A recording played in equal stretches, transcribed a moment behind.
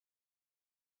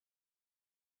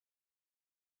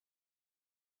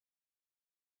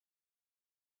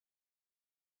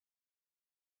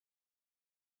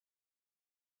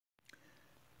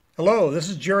Hello, this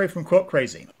is Jerry from Quote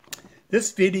Crazy.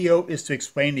 This video is to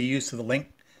explain the use of the link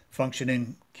function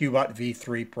in Qbot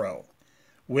v3 Pro.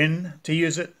 When to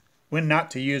use it, when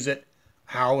not to use it,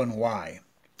 how and why.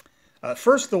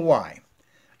 First, the why.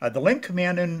 The link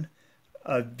command in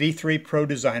v3 Pro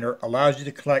Designer allows you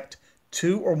to collect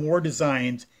two or more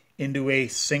designs into a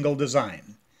single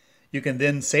design. You can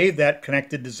then save that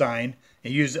connected design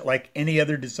and use it like any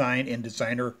other design in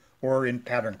Designer or in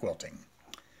pattern quilting.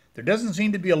 There doesn't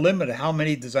seem to be a limit to how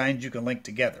many designs you can link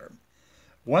together.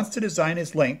 Once the design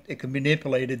is linked, it can be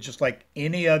manipulated just like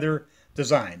any other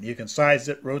design. You can size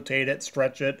it, rotate it,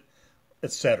 stretch it,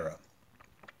 etc.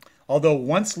 Although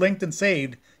once linked and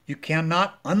saved, you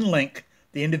cannot unlink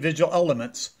the individual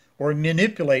elements or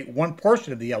manipulate one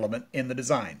portion of the element in the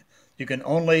design. You can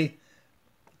only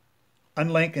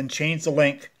unlink and change the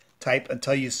link type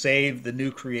until you save the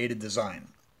new created design.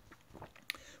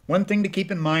 One thing to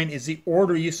keep in mind is the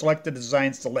order you select the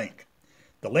designs to link.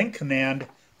 The link command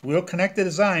will connect the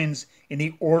designs in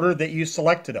the order that you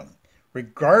selected them,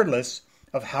 regardless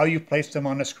of how you place them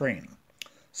on the screen.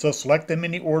 So select them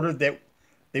in the order that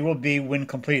they will be when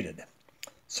completed.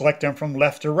 Select them from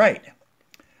left to right.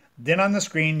 Then on the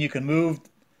screen you can move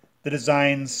the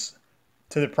designs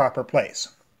to the proper place.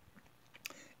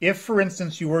 If, for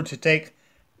instance, you were to take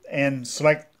and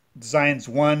select designs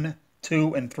 1,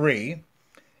 2, and 3,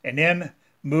 and then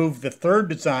move the third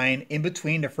design in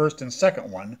between the first and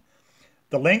second one,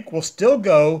 the link will still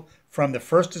go from the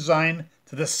first design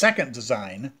to the second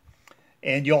design,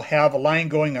 and you'll have a line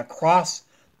going across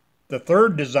the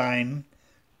third design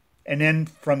and then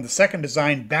from the second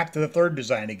design back to the third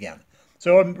design again.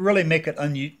 So it will really make it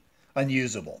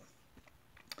unusable.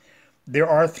 There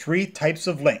are three types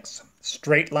of links: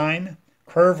 straight line,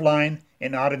 curve line,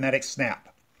 and automatic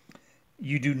snap.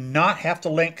 You do not have to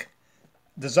link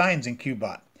designs in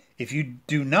Qbot. If you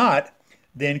do not,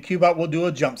 then Qbot will do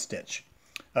a jump stitch.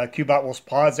 Qbot will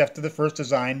pause after the first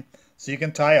design so you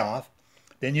can tie off.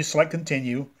 Then you select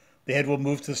continue. The head will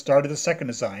move to the start of the second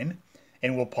design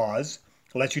and will pause.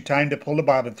 It lets you time to pull the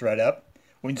bobbin thread up.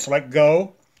 When you select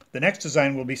go, the next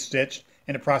design will be stitched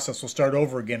and the process will start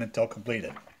over again until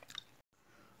completed.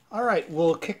 All right,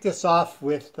 we'll kick this off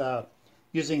with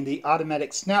using the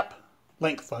automatic snap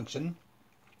link function.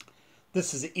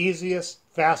 This is the easiest,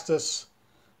 fastest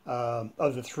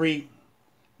of the three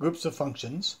groups of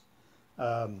functions.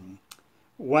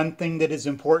 One thing that is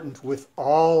important with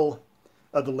all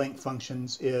of the link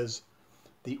functions is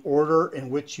the order in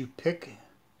which you pick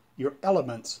your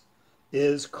elements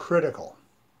is critical.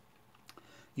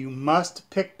 You must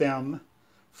pick them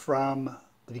from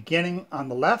the beginning on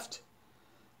the left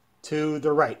to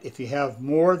the right. If you have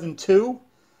more than two,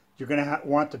 you're going to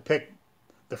want to pick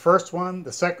the first one,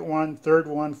 the second one, third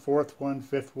one, fourth one,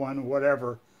 fifth one,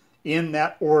 whatever, in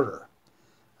that order.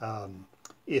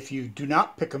 If you do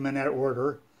not pick them in that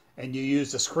order and you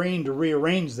use the screen to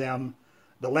rearrange them,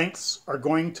 the links are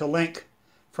going to link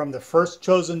from the first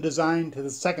chosen design to the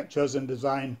second chosen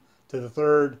design to the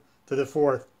third to the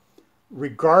fourth,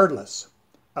 regardless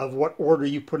of what order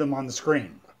you put them on the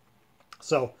screen.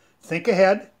 So think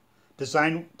ahead,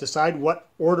 decide what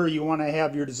order you want to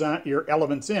have your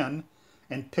elements in,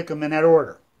 and pick them in that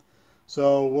order.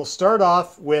 So we'll start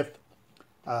off with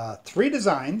three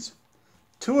designs,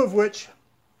 two of which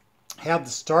have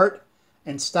the start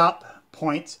and stop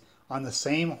points on the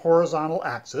same horizontal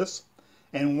axis,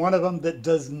 and one of them that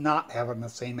does not have on the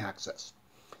same axis.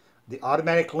 The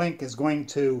automatic link is going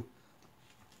to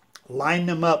line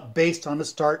them up based on the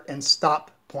start and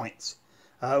stop points,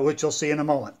 which you'll see in a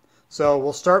moment. So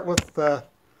we'll start with,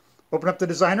 open up the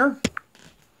designer.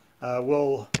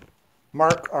 We'll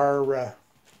mark our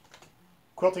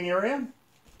quilting area.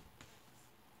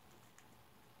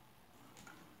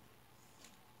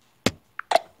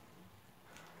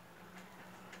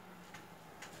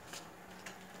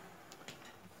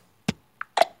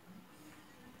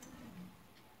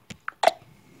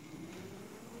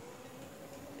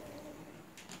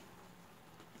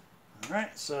 All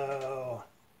right, so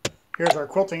here's our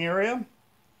quilting area.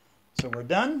 So we're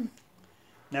done.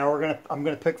 Now I'm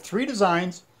gonna pick three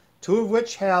designs, two of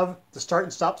which have the start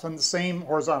and stops on the same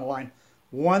horizontal line,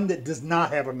 one that does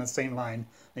not have on the same line,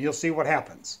 and you'll see what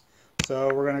happens.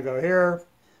 So we're gonna go here.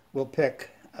 We'll pick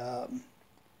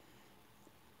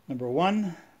number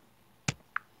 1,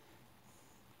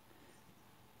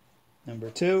 number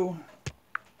 2,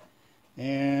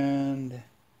 and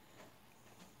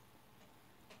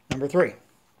number 3. All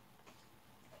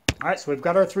right, so we've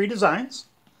got our three designs.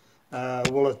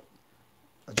 We'll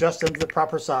adjust them to the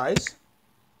proper size.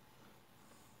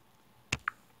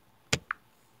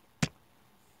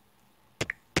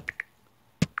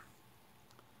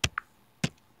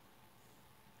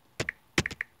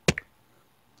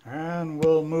 And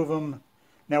we'll move them.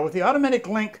 Now with the automatic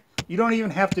link, you don't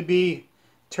even have to be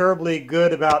terribly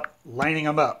good about lining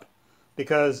them up,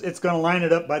 because it's going to line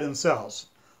it up by themselves.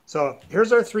 So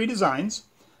here's our three designs.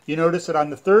 You notice that on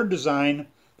the third design,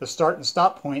 the start and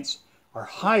stop points are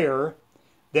higher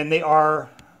than they are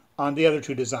on the other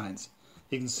two designs.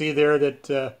 You can see there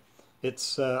that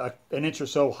it's an inch or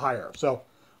so higher. So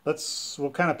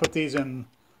we'll kind of put these in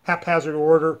haphazard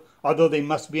order, although they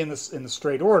must be in the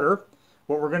straight order.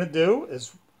 What we're going to do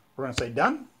is we're going to say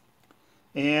done,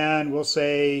 and we'll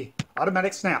say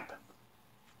automatic snap.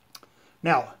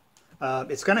 Now,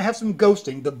 it's going to have some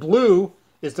ghosting. The blue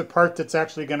is the part that's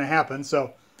actually going to happen.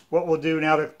 So what we'll do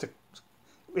now,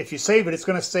 if you save it, it's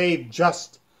going to save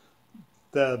just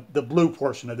the blue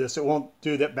portion of this. It won't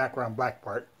do that background black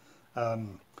part.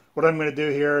 What I'm going to do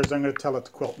here is I'm going to tell it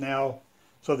to quilt now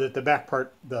so that the back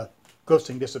part, the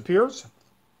ghosting, disappears.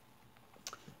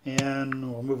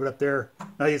 And we'll move it up there.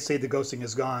 Now you see the ghosting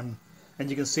is gone, and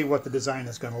you can see what the design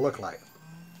is going to look like.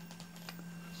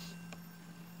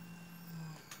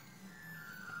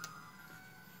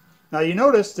 Now you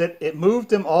notice that it moved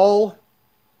them all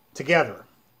together.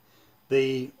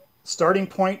 The starting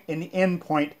point and the end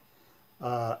point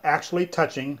actually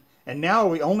touching, and now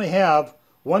we only have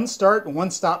one start and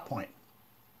one stop point.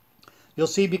 You'll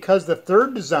see because the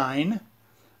third design,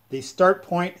 the start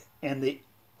point and the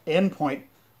end point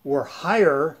were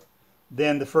higher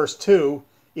than the first two,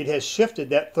 it has shifted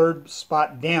that third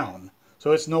spot down,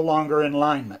 so it's no longer in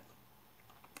alignment.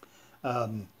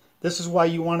 This is why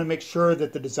you want to make sure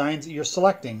that the designs that you're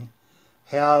selecting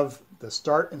have the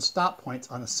start and stop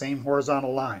points on the same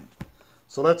horizontal line.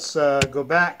 So let's go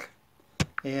back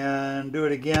and do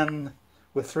it again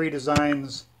with three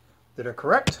designs that are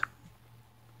correct.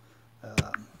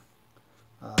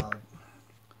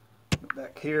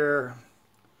 Back here,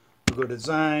 we'll go to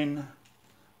design.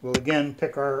 We'll again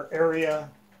pick our area.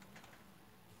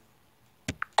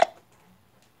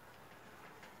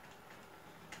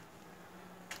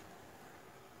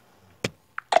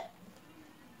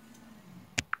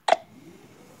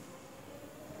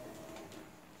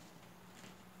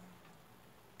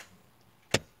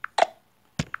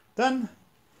 Done.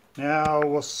 Now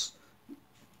we'll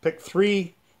pick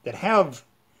three that have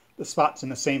the spots in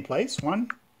the same place. 1,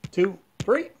 2,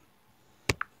 3.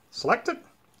 Select it.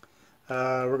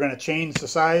 We're going to change the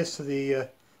size to the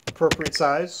appropriate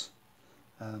size.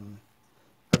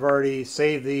 I've already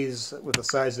saved these with the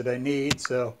size that I need,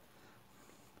 so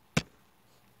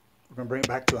we're going to bring it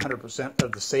back to 100%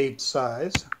 of the saved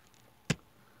size.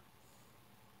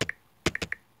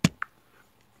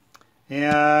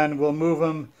 And we'll move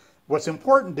them. What's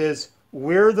important is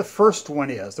where the first one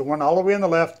is, the one all the way on the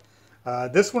left.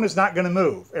 This one is not going to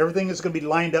move. Everything is going to be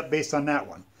lined up based on that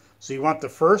one. So you want the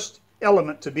first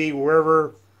element to be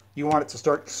wherever you want it to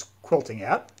start quilting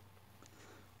at.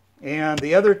 And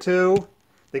the other two,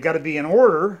 they got to be in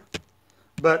order,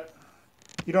 but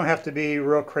you don't have to be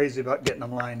real crazy about getting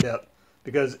them lined up,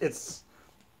 because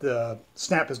the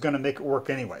snap is going to make it work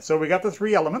anyway. So we got the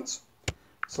three elements.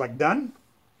 Select done,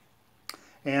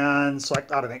 and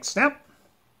select automatic snap.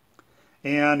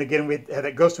 And again, we had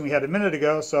that ghosting we had a minute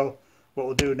ago, so what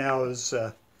we'll do now is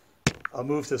I'll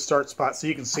move to the start spot so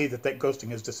you can see that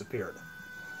ghosting has disappeared.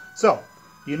 So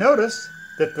you notice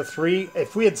that the three,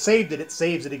 if we had saved it, it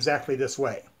saves it exactly this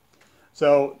way.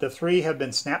 So the three have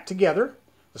been snapped together.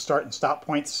 The start and stop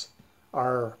points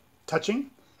are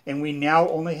touching, and we now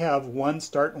only have one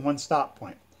start and one stop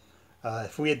point.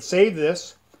 If we had saved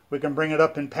this, we can bring it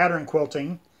up in pattern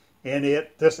quilting, and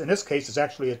this in this case is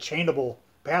actually a chainable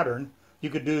pattern. You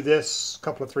could do this a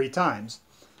couple of three times.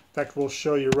 In fact, we'll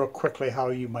show you real quickly how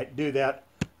you might do that.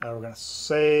 We're going to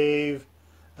save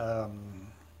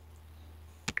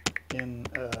in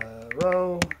a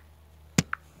row.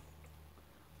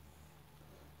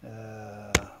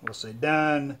 We'll say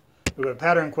done. We go to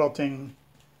pattern quilting.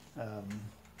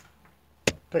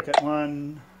 Pick it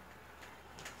 1,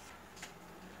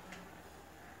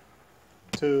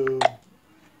 2,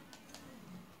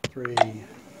 3,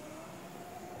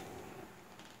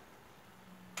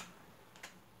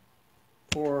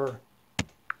 4,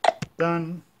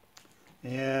 done.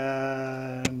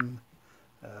 And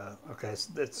okay,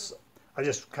 so I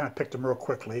just kind of picked them real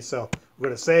quickly. So we're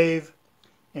going to save,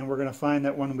 and we're going to find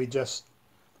that one we just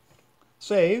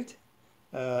saved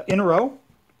in a row.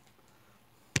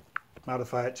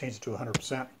 Modify it, change it to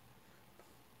 100%.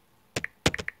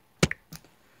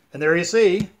 And there you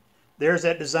see, there's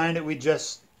that design that we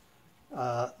just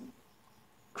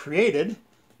created,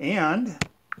 and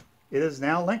it is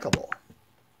now linkable.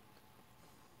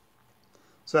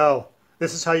 So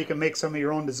this is how you can make some of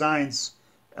your own designs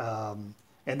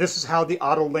And this is how the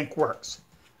auto link works.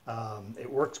 It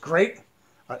works great.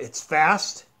 It's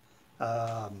fast.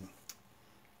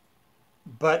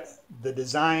 But the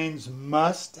designs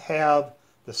must have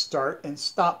the start and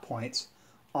stop points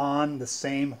on the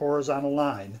same horizontal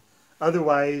line.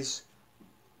 Otherwise,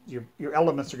 your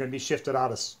elements are going to be shifted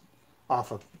out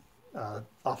off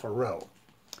a row.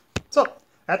 So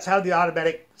that's how the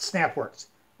automatic snap works.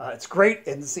 It's great,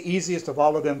 and it's the easiest of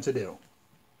all of them to do.